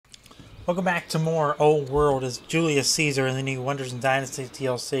Welcome back to more Old World as Julius Caesar and the new Wonders and Dynasties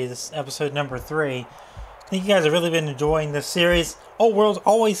DLC. This is episode number 3. I think you guys have really been enjoying this series. Old World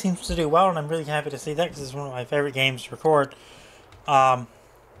always seems to do well, and I'm really happy to see that because it's one of my favorite games to record. So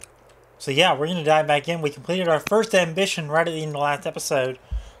yeah, we're going to dive back in. We completed our first ambition right at the end of the last episode.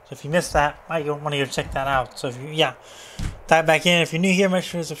 So if you missed that, you might want to go check that out. So if you, dive back in. If you're new here, make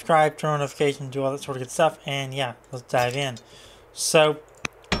sure to subscribe, turn on notifications, do all that sort of good stuff. And yeah, let's dive in. So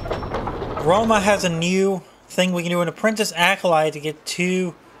Roma has a new thing we can do, an apprentice acolyte to get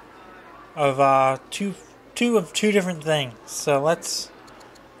two different things. So let's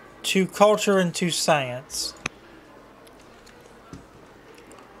 2 culture and 2 science.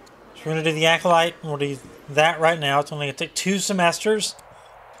 So we're gonna do the acolyte, and we'll do that right now. It's only gonna take 2 semesters,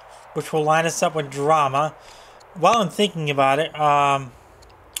 which will line us up with drama. While I'm thinking about it,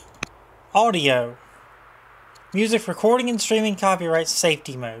 audio, music recording and streaming, copyright,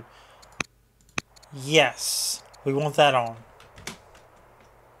 safety mode. Yes, we want that on.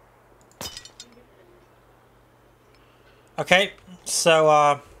 Okay,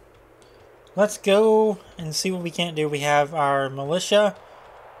 so let's go and see what we can't do. We have our militia.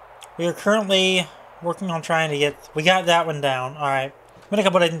 We are currently working on trying to get... We got that one down. Alright. Been a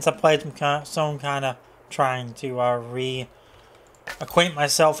couple of days since I played, so I'm kind of trying to reacquaint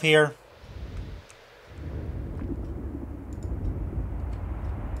myself here.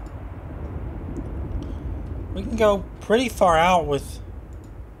 We can go pretty far out with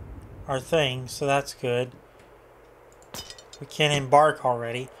our thing, so that's good. We can embark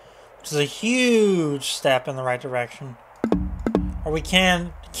already, which is a huge step in the right direction. Or we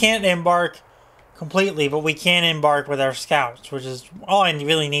can't embark completely, but we can embark with our scouts, which is all I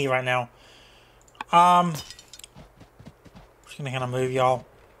really need right now. Just gonna kind of move y'all.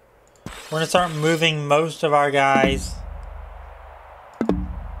 We're gonna start moving most of our guys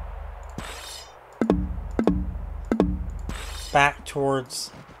back towards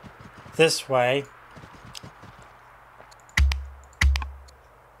this way.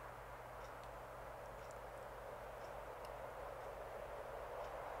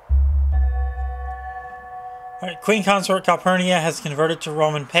 Alright, Queen Consort Calpurnia has converted to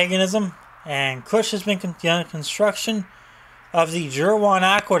Roman paganism, and Kush has been construction of the Jurwan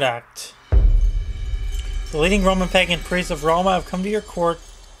Aqueduct. The leading Roman pagan priests of Roma have come to your court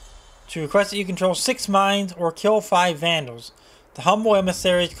to request that you control 6 mines or kill 5 vandals. The humble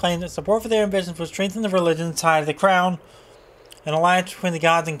emissaries claim that support for their ambitions will strengthen the religion side of the crown, an alliance between the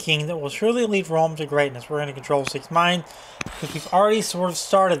gods and king that will surely lead Rome to greatness. We're going to control 6 mines because we've already sort of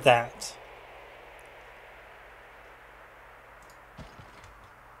started that.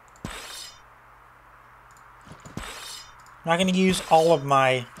 I'm not going to use all of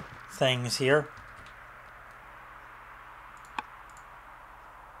my things here.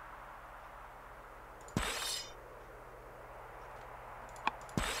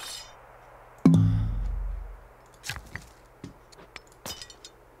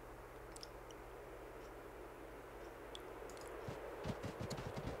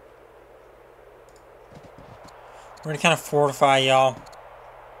 We're going to kind of fortify y'all.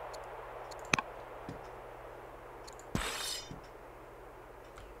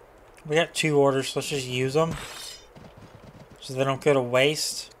 We got 2 orders, so let's just use them so they don't go to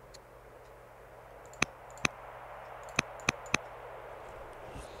waste.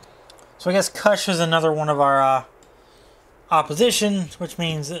 So I guess Kush is another one of our opposition, which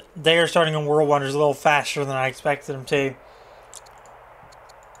means that they are starting on World Wonders a little faster than I expected them to.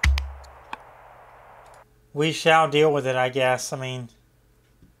 We shall deal with it, I guess. I mean,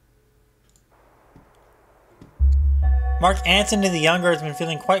 Mark Antony the Younger has been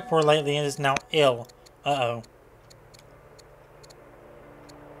feeling quite poor lately and is now ill. Uh-oh.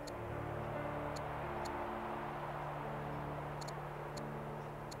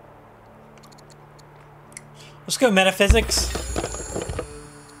 Let's go metaphysics.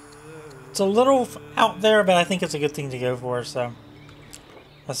 It's a little out there, but I think it's a good thing to go for, so.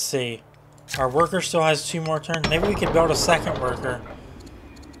 Let's see. Our worker still has 2 more turns. Maybe we could build a second worker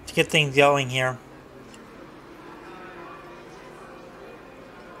to get things going here.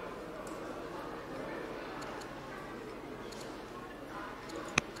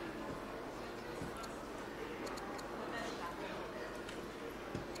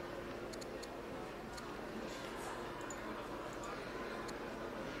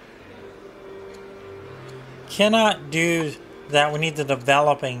 Cannot do that. We need the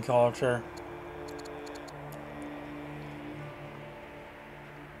developing culture.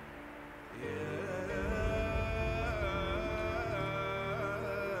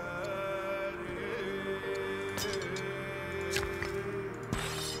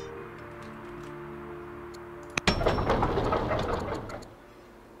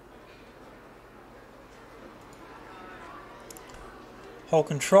 Hold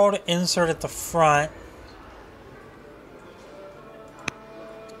control to insert at the front.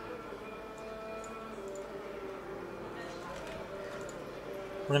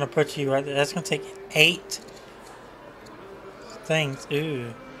 We're gonna put you right there. That's gonna take 8 things.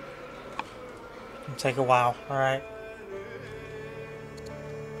 Ooh. It'll take a while. Alright.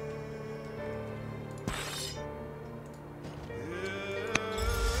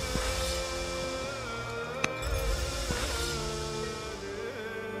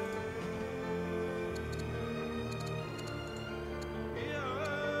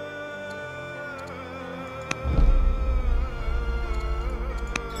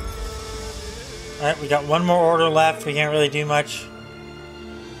 Alright, we got one more order left. We can't really do much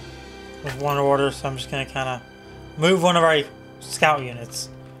with one order, so I'm just going to kind of move one of our scout units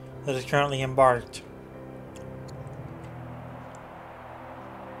that is currently embarked.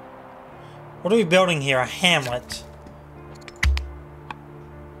 What are we building here? A hamlet.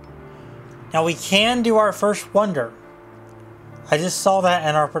 Now we can do our first wonder. I just saw that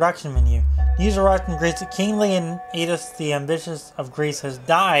in our production menu. News arrived from Greece that King Leonidas the Ambitious of Greece has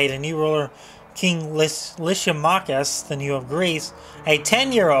died. A new ruler, King Lysimachus, the new of Greece, a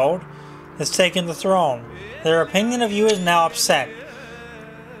 10-year-old, has taken the throne. Their opinion of you is now upset.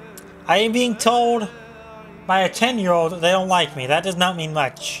 I am being told by a 10-year-old that they don't like me. That does not mean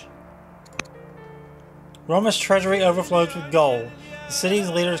much. Roma's treasury overflows with gold. The city's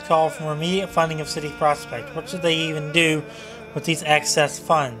leaders call for immediate funding of city prospects. What should they even do with these excess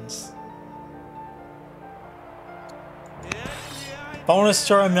funds? Bonus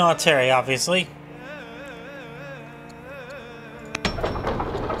to our military, obviously.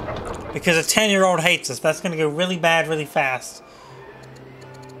 Because a 10-year-old hates us. That's going to go really bad really fast.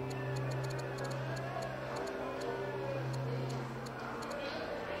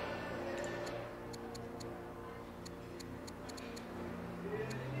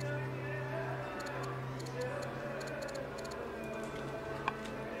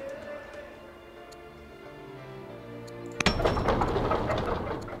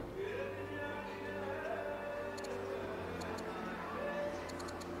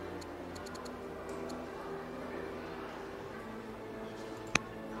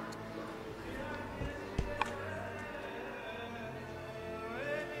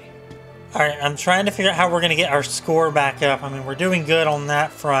 Alright, I'm trying to figure out how we're going to get our score back up. I mean, we're doing good on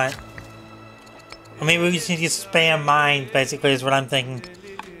that front. Or maybe we just need to spam mines, basically, is what I'm thinking.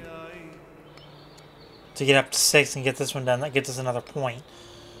 To get up to 6 and get this one done. That gets us another point.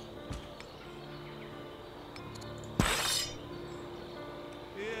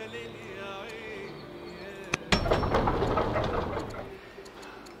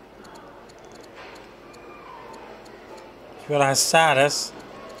 What has status.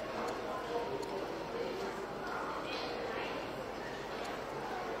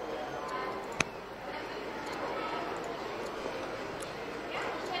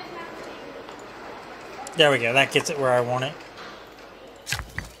 There we go, that gets it where I want it.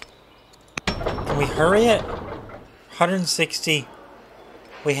 Can we hurry it? 160.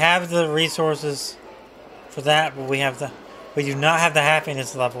 We have the resources for that, but we do not have the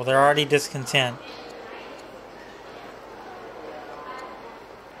happiness level. They're already discontent.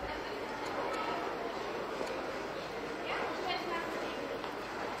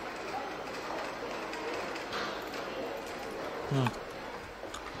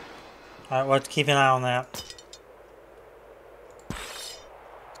 Alright, let's keep an eye on that.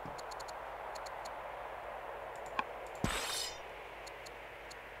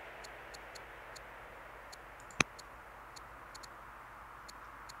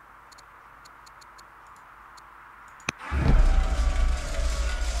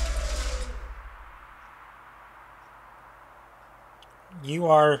 You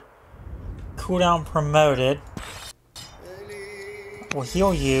are cooldown promoted. We'll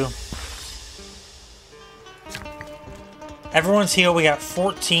heal you. Everyone's healed. We got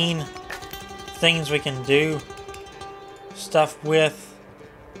 14 things we can do stuff with.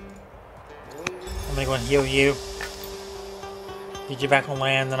 I'm gonna go and heal you. Get you back on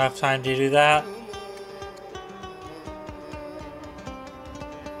land enough time to do that.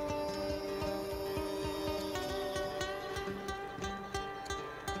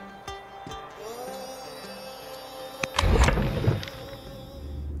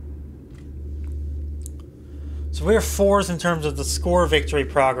 So we're 4s in terms of the score victory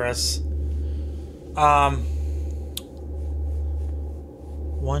progress. 1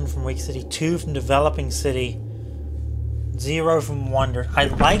 from weak city, 2 from developing city, 0 from wonder.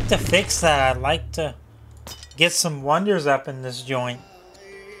 I'd like to fix that. I'd like to get some wonders up in this joint.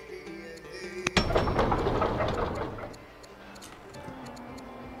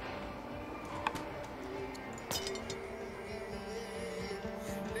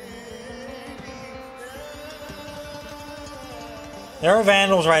 There are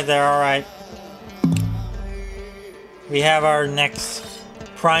vandals right there, alright. We have our next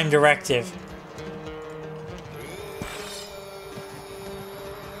prime directive.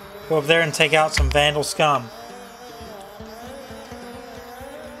 Go up there and take out some vandal scum.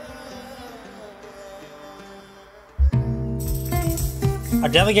 A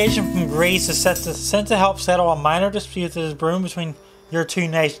delegation from Greece is sent to help settle a minor dispute that is brewing between your two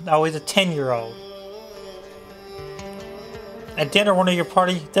nations. Oh, he's a 10-year-old. At dinner, one of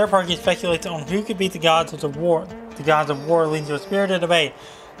their party speculates on who could beat the gods of war. The gods of war, leading to a spirited debate.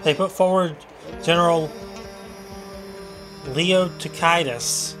 They put forward General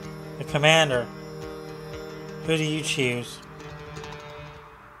Leotychides, the commander. Who do you choose?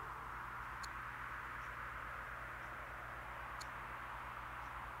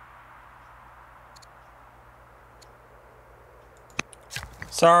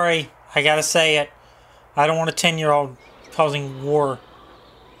 Sorry, I gotta say it. I don't want a 10-year-old causing war.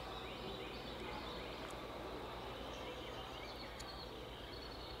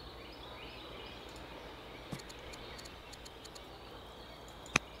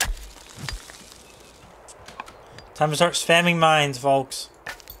 Time to start spamming mines, folks.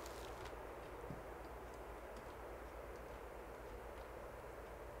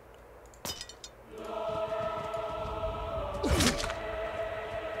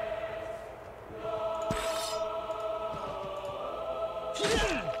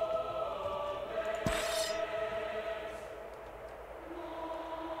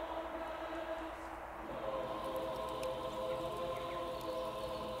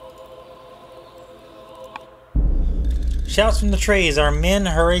 Shouts from the trees. Our men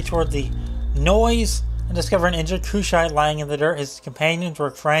hurry toward the noise and discover an injured Kushite lying in the dirt. His companions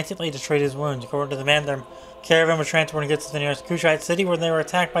work frantically to treat his wounds. According to the men, their caravan was transported to get to the nearest Kushite city where they were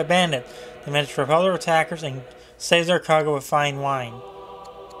attacked by bandits. They managed to repel their attackers and save their cargo with fine wine.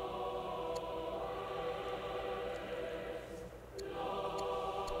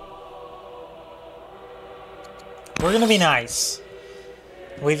 We're gonna be nice.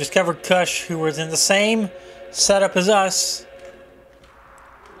 We've discovered Kush, who was in the same setup as us.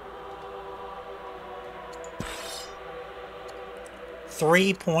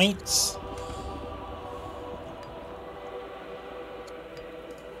 Three points.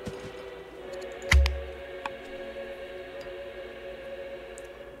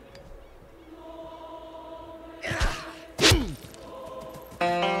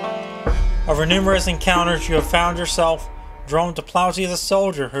 Over numerous encounters, you have found yourself drawn to Plowsy the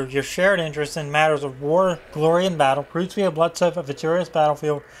soldier, who your shared interest in matters of war, glory, and battle proves to be a blood-soaked but victorious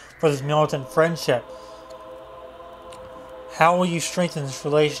battlefield for this militant friendship. How will you strengthen this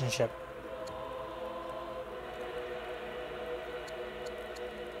relationship?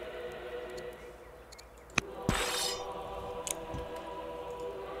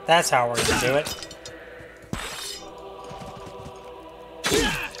 That's how we're gonna do it.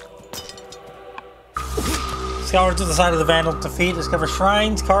 Scholars to the side of the Vandal defeat discover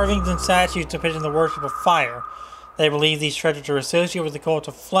shrines, carvings, and statues depicting the worship of fire. They believe these treasures are associated with the cult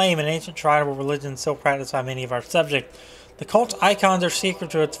of flame, an ancient tribal religion still practiced by many of our subjects. The cult's icons are secret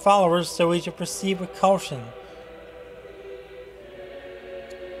to its followers, so we should proceed with caution.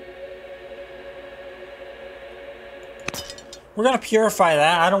 We're going to purify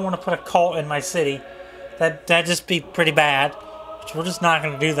that. I don't want to put a cult in my city. That'd just be pretty bad. So we're just not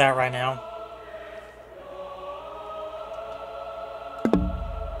going to do that right now.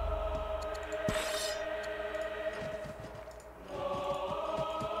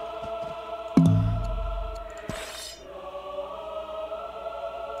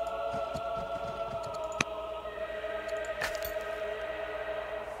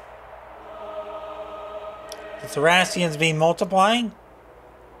 The Thracians be multiplying?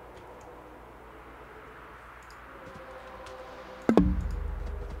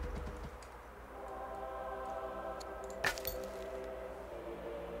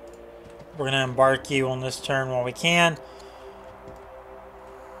 We're going to embark you on this turn while we can.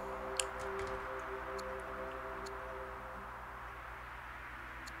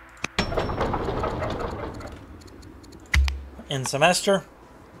 In semester.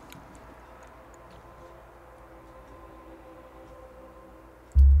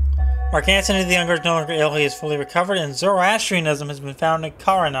 Mark Antony the Younger is no longer ill, he is fully recovered, and Zoroastrianism has been found in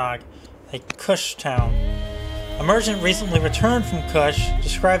Karanag, a Kush town. A merchant recently returned from Kush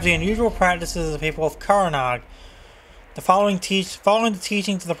describes the unusual practices of the people of Karanag. Following the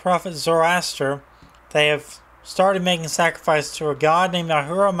teachings of the prophet Zoroaster, they have started making sacrifices to a god named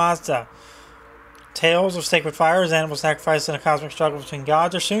Ahura Mazda. Tales of sacred fires, animal sacrifices, and a cosmic struggle between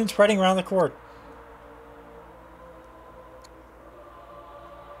gods are soon spreading around the court.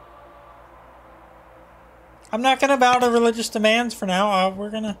 I'm not going to bow to religious demands for now. We're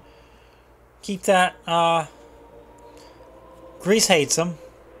going to keep that. Greece hates them.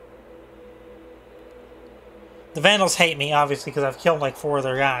 The Vandals hate me, obviously, because I've killed like 4 of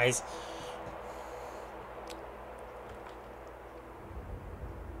their guys.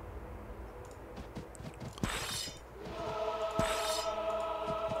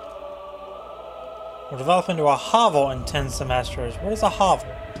 We'll develop into a hovel in 10 semesters. What is a hovel?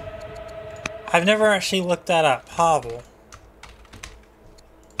 I've never actually looked that up. Hovel.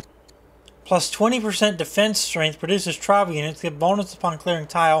 Plus 20% defense strength, produces tribal units, get bonus upon clearing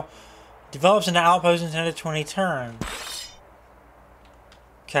tile, develops into outposts in 10 to 20 turns.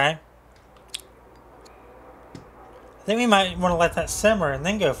 Okay. I think we might want to let that simmer and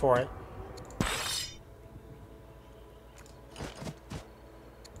then go for it.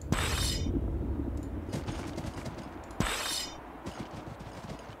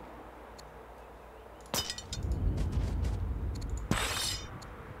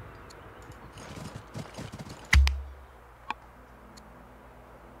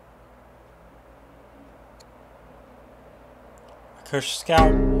 Cursed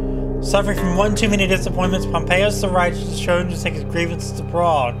Scout. Suffering from one too many disappointments, Pompeius the Righteous is chosen to take his grievances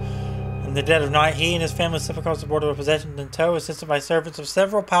abroad. In the dead of night, he and his family slip across the border with possessions in tow, assisted by servants of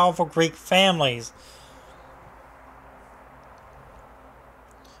several powerful Greek families.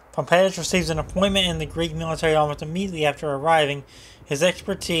 Pompeius receives an appointment in the Greek military almost immediately after arriving. His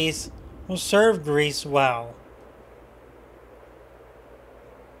expertise will serve Greece well.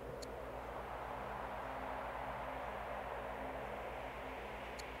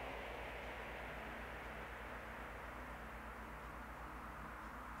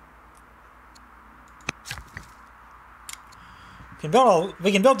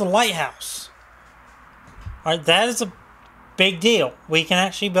 We can build the lighthouse. Alright, that is a big deal. We can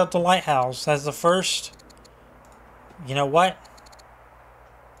actually build the lighthouse as the first. You know what?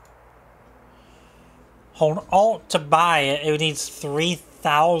 Hold Alt to buy it. It needs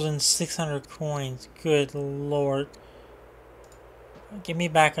 3,600 coins. Good lord. Get me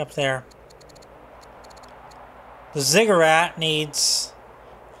back up there. The ziggurat needs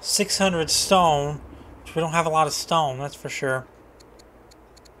 600 stone. Which we don't have a lot of stone, that's for sure.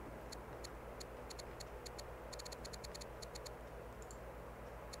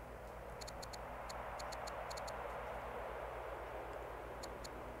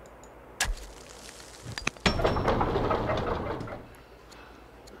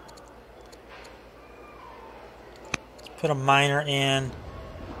 Put a miner in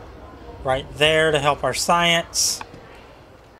right there to help our science.